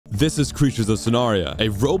This is Creatures of Sonaria, a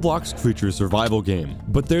Roblox creature survival game.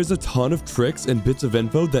 But there's a ton of tricks and bits of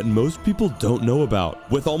info that most people don't know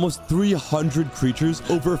about. With almost 300 creatures,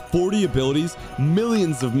 over 40 abilities,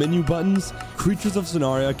 millions of menu buttons, Creatures of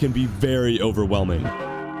Sonaria can be very overwhelming.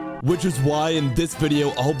 Which is why in this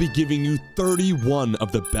video, I'll be giving you 31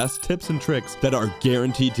 of the best tips and tricks that are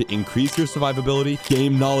guaranteed to increase your survivability,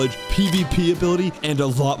 game knowledge, PvP ability, and a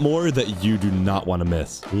lot more that you do not want to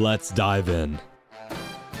miss. Let's dive in.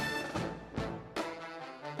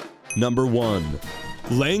 Number 1.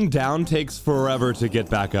 Laying down takes forever to get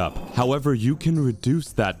back up. However, you can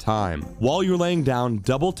reduce that time. While you're laying down,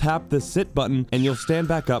 double tap the sit button and you'll stand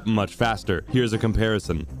back up much faster. Here's a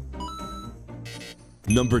comparison.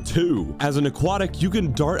 Number 2. As an aquatic, you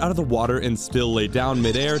can dart out of the water and still lay down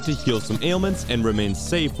midair to heal some ailments and remain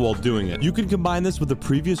safe while doing it. You can combine this with the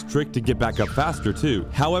previous trick to get back up faster too.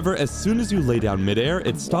 However, as soon as you lay down midair,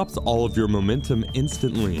 it stops all of your momentum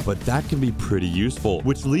instantly, but that can be pretty useful,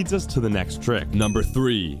 which leads us to the next trick. Number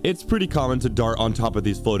 3. It's pretty common to dart on top of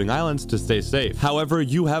these floating islands to stay safe. However,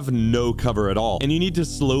 you have no cover at all, and you need to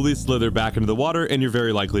slowly slither back into the water and you're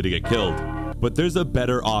very likely to get killed. But there's a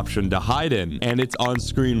better option to hide in, and it's on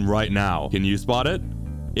screen right now. Can you spot it?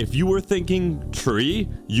 If you were thinking tree,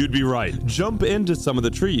 you'd be right. Jump into some of the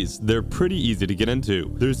trees. They're pretty easy to get into.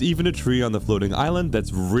 There's even a tree on the floating island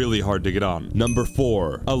that's really hard to get on. Number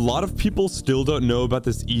 4. A lot of people still don't know about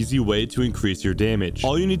this easy way to increase your damage.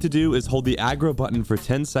 All you need to do is hold the aggro button for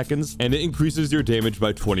 10 seconds and it increases your damage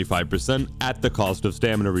by 25% at the cost of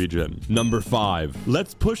stamina regen. Number 5.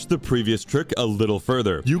 Let's push the previous trick a little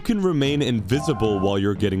further. You can remain invisible while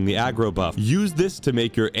you're getting the aggro buff. Use this to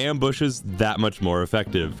make your ambushes that much more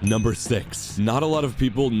effective. Number 6. Not a lot of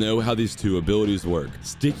people know how these two abilities work.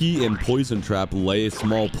 Sticky and Poison Trap lay a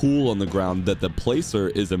small pool on the ground that the placer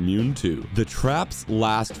is immune to. The traps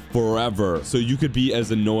last forever, so you could be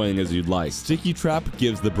as annoying as you'd like. Sticky Trap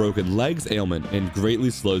gives the broken legs ailment and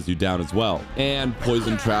greatly slows you down as well. And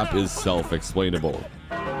Poison Trap is self-explainable.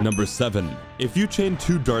 Number 7. If you chain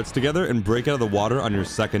 2 darts together and break out of the water on your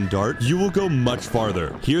second dart, you will go much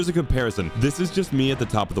farther. Here's a comparison. This is just me at the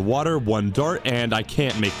top of the water, 1 dart, and I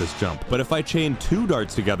can't make this jump. But if I chain 2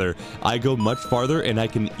 darts together, I go much farther and I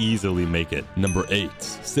can easily make it. Number 8.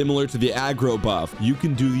 Similar to the aggro buff, you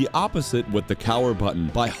can do the opposite with the cower button.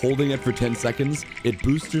 By holding it for 10 seconds, it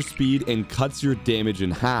boosts your speed and cuts your damage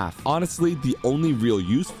in half. Honestly, the only real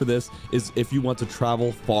use for this is if you want to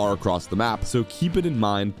travel far across the map, so keep it in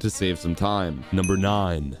mind to save some time. Number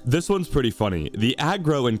 9. This one's pretty funny. The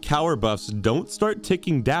aggro and cower buffs don't start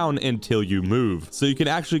ticking down until you move, so you can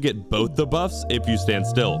actually get both the buffs if you stand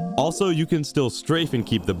still. Also, you can still strafe and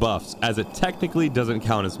keep the buffs, as it technically doesn't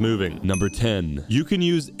count as moving. Number 10. You can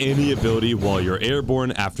use any ability while you're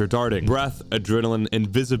airborne after darting. Breath, adrenaline,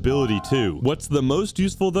 invisibility too. What's the most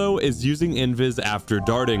useful though is using invis after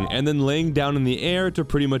darting and then laying down in the air to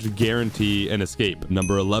pretty much guarantee an escape.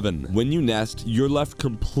 Number 11. When you nest, you're left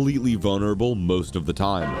completely vulnerable most of the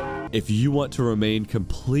time. If you want to remain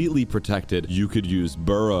completely protected, you could use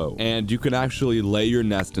burrow, and you can actually lay your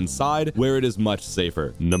nest inside where it is much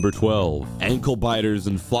safer. Number 12. Ankle biters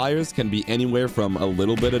and flyers can be anywhere from a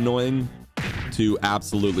little bit annoying to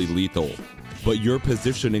absolutely lethal. But your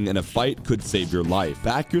positioning in a fight could save your life.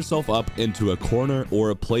 Back yourself up into a corner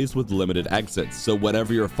or a place with limited exits, so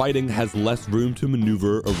whatever you're fighting has less room to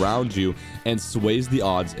maneuver around you and sways the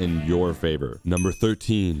odds in your favor. Number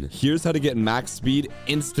 13. Here's how to get max speed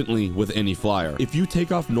instantly with any flyer. If you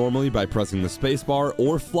take off normally by pressing the spacebar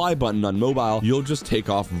or fly button on mobile, you'll just take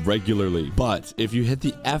off regularly. But if you hit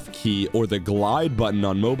the F key or the glide button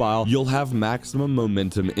on mobile, you'll have maximum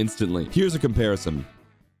momentum instantly. Here's a comparison.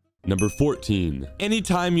 Number 14.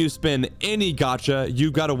 Anytime you spin any gacha,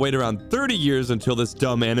 you gotta wait around 30 years until this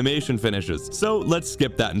dumb animation finishes. So let's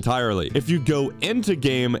skip that entirely. If you go into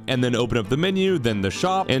game and then open up the menu, then the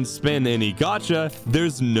shop, and spin any gacha,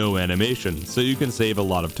 there's no animation, so you can save a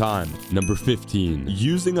lot of time. Number 15.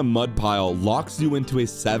 Using a mud pile locks you into a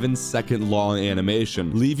 7-second long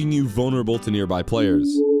animation, leaving you vulnerable to nearby players.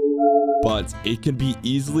 But it can be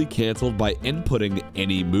easily canceled by inputting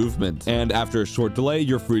any movement, and after a short delay,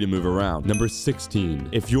 you're free to move around. Number 16.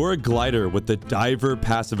 If you're a glider with the diver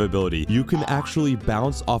passive ability, you can actually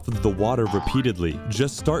bounce off of the water repeatedly.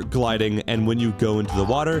 Just start gliding, and when you go into the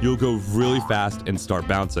water, you'll go really fast and start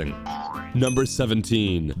bouncing. Number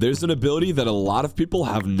 17. There's an ability that a lot of people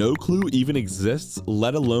have no clue even exists,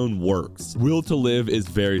 let alone works. Will to Live is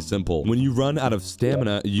very simple. When you run out of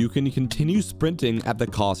stamina, you can continue sprinting at the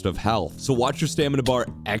cost of health. So watch your stamina bar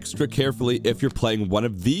extra carefully if you're playing one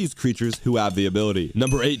of these creatures who have the ability.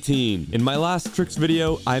 Number 18. In my last tricks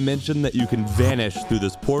video, I mentioned that you can vanish through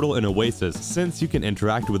this portal in Oasis since you can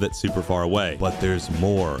interact with it super far away. But there's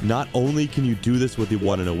more. Not only can you do this with the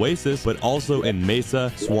one in Oasis, but also in Mesa,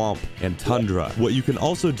 Swamp, and Tundra. What you can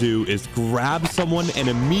also do is grab someone and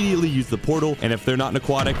immediately use the portal, and if they're not an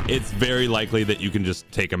aquatic, it's very likely that you can just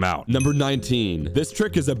take them out. Number 19. This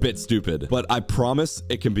trick is a bit stupid, but I promise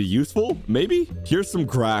it can be useful. Maybe? Here's some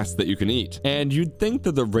grass that you can eat. And you'd think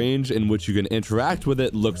that the range in which you can interact with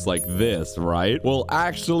it looks like this, right? Well,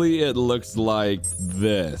 actually, it looks like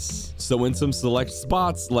this. So in some select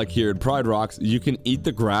spots, like here at Pride Rocks, you can eat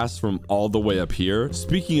the grass from all the way up here.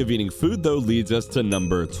 Speaking of eating food, though, leads us to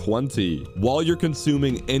number 20. While you're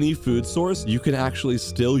consuming any food source, you can actually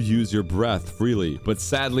still use your breath freely. But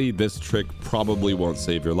sadly, this trick probably won't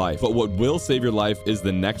save your life. But what will save your life is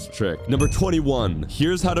the next trick. Number 21.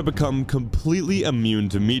 Here's how to become completely immune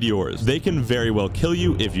to meteors. They can very well kill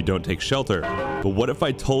you if you don't take shelter. But what if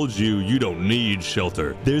I told you you don't need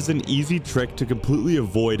shelter? There's an easy trick to completely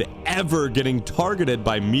avoid ever getting targeted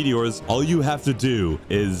by meteors. All you have to do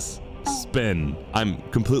is spin. I'm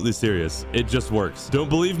completely serious. It just works. Don't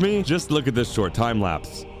believe me? Just look at this short time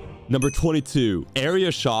lapse. Number 22.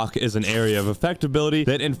 Area Shock is an area of effect ability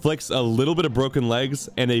that inflicts a little bit of broken legs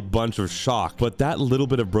and a bunch of shock. But that little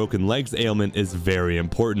bit of broken legs ailment is very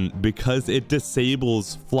important because it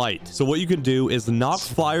disables flight. So what you can do is knock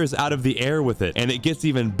flyers out of the air with it, and it gets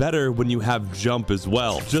even better when you have jump as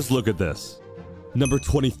well. Just look at this. Number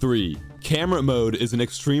 23. Camera mode is an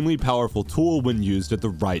extremely powerful tool when used at the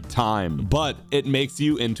right time, but it makes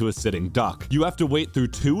you into a sitting duck. You have to wait through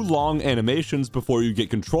 2 long animations before you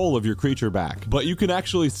get control of your creature back, but you can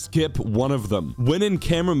actually skip one of them. When in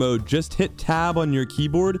camera mode, just hit tab on your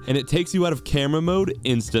keyboard and it takes you out of camera mode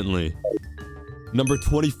instantly. Number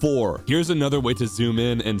 24. Here's another way to zoom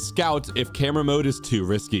in and scout if camera mode is too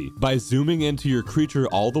risky. By zooming into your creature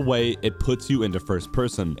all the way, it puts you into first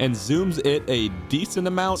person and zooms it a decent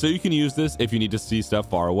amount, so you can use this if you need to see stuff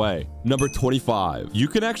far away. Number 25. You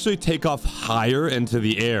can actually take off higher into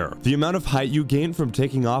the air. The amount of height you gain from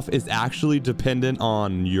taking off is actually dependent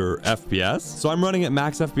on your FPS. So I'm running at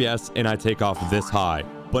max FPS and I take off this high.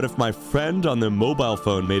 But if my friend on the mobile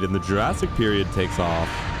phone made in the Jurassic period takes off,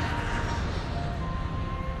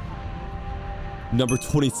 Number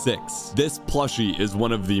 26. This plushie is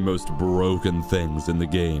one of the most broken things in the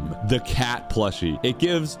game. The cat plushie. It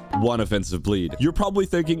gives 1 offensive bleed. You're probably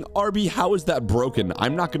thinking, RB, how is that broken?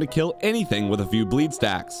 I'm not going to kill anything with a few bleed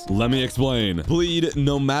stacks. Let me explain. Bleed,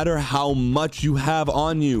 no matter how much you have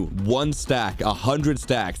on you, 1 stack, 100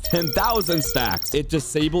 stacks, 10,000 stacks, it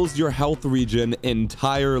disables your health regen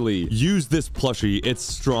entirely. Use this plushie. It's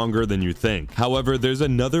stronger than you think. However, there's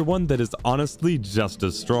another one that is honestly just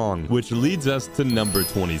as strong, which leads us to number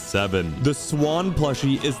 27. The Swan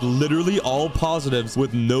plushie is literally all positives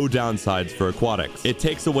with no downsides for aquatics. It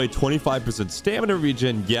takes away 25% stamina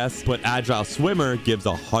regen, yes, but Agile Swimmer gives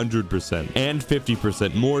 100% and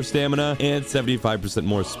 50% more stamina and 75%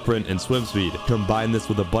 more sprint and swim speed. Combine this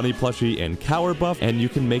with a bunny plushie and cower buff, and you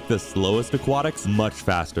can make the slowest aquatics much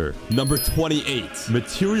faster. Number 28.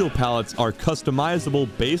 Material palettes are customizable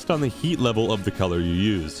based on the heat level of the color you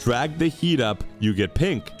use. Drag the heat up, you get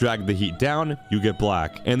pink. Drag the heat down, you get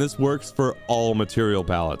black, and this works for all material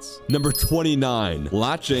palettes. Number 29.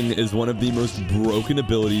 Latching is one of the most broken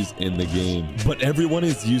abilities in the game, but everyone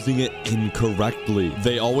is using it incorrectly.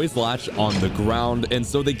 They always latch on the ground, and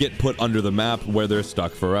so they get put under the map where they're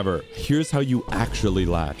stuck forever. Here's how you actually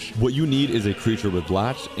latch. What you need is a creature with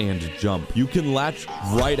latch and jump. You can latch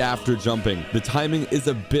right after jumping. The timing is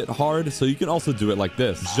a bit hard, so you can also do it like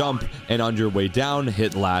this. Jump, and on your way down,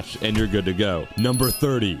 hit latch, and you're good to go. Number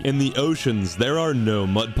 30. In the oceans, there are no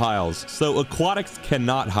mud piles, so aquatics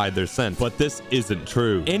cannot hide their scent, but this isn't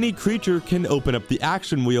true. Any creature can open up the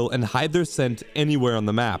action wheel and hide their scent anywhere on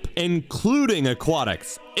the map, including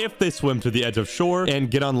aquatics, if they swim to the edge of shore and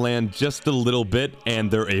get on land just a little bit and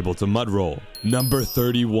they're able to mud roll. Number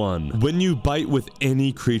 31. When you bite with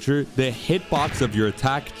any creature, the hitbox of your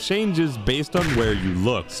attack changes based on where you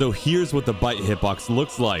look. So here's what the bite hitbox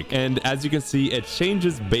looks like, and as you can see, it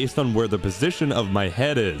changes based on where the position of my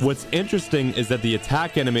head is. What's interesting is that the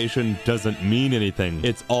attack animation doesn't mean anything.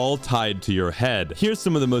 It's all tied to your head. Here's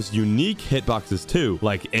some of the most unique hitboxes too,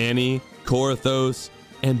 like Annie, Korathos,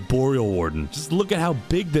 and Boreal Warden. Just look at how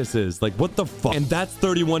big this is. Like, what the fuck? And that's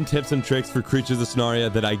 31 tips and tricks for creatures of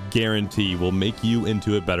Sonaria that I guarantee will make you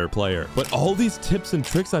into a better player. But all these tips and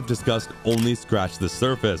tricks I've discussed only scratch the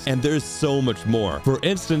surface, and there's so much more. For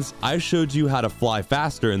instance, I showed you how to fly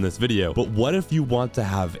faster in this video, but what if you want to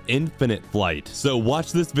have infinite flight? So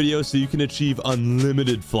watch this video so you can achieve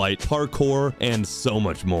unlimited flight, parkour, and so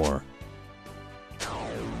much more.